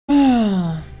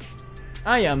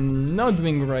I am not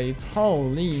doing great.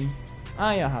 Holy.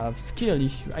 I have skill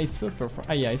issue. I suffer from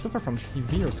I suffer from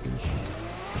severe skill issue.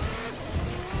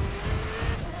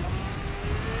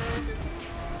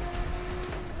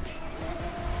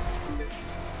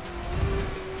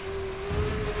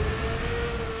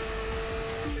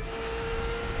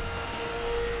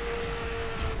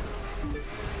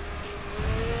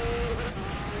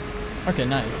 Okay,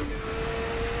 nice.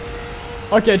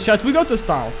 Okay, chat, we got to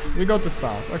start. We got to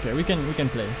start. Okay, we can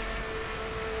play.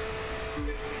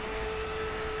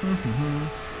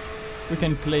 We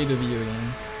can play the video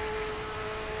game.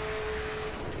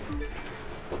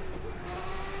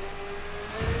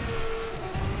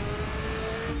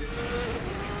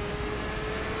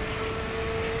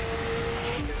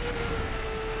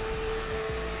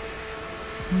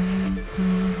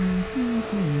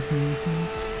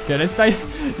 Okay, let's try.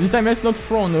 This time let's not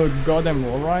throw on a goddamn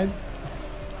wall ride.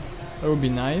 That would be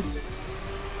nice.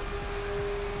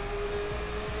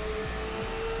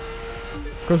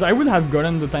 Because I would have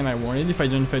gotten the time I wanted if I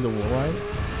didn't fade the wall ride.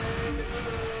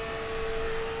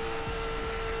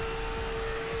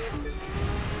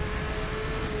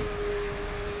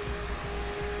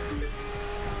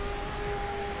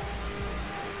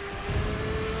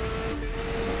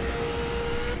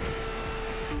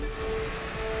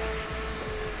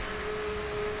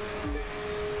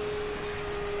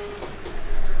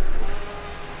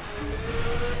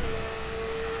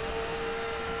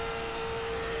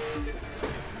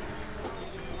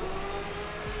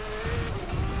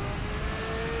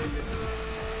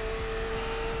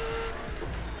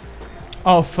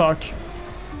 Oh fuck.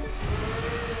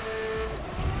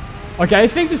 Okay, I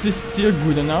think this is still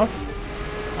good enough.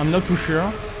 I'm not too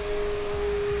sure.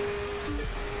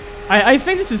 I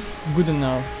think this is good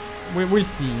enough. We'll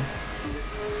see.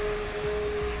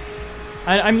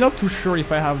 I'm not too sure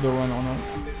if I have the run or not.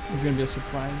 It's gonna be a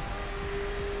surprise.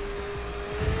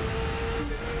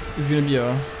 It's gonna be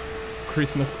a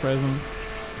Christmas present.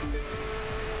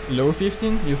 Low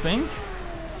 15, you think?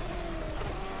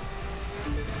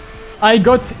 I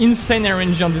got insane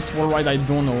RNG on this wall ride, I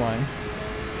don't know why.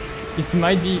 It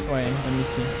might be... wait, let me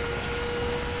see.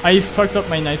 I fucked up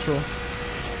my nitro.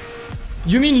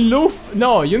 You mean low...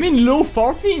 no, you mean low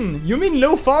 14! You mean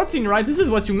low 14, right? This is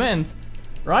what you meant.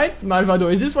 Right,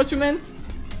 Malvado? Is this what you meant?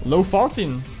 Low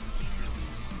 14.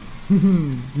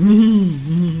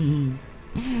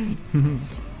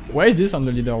 Where is this on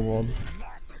the leaderboards?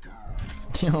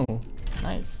 Yo,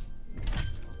 nice.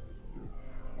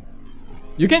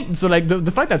 You can, so like the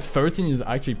fact that 13 is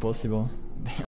actually possible.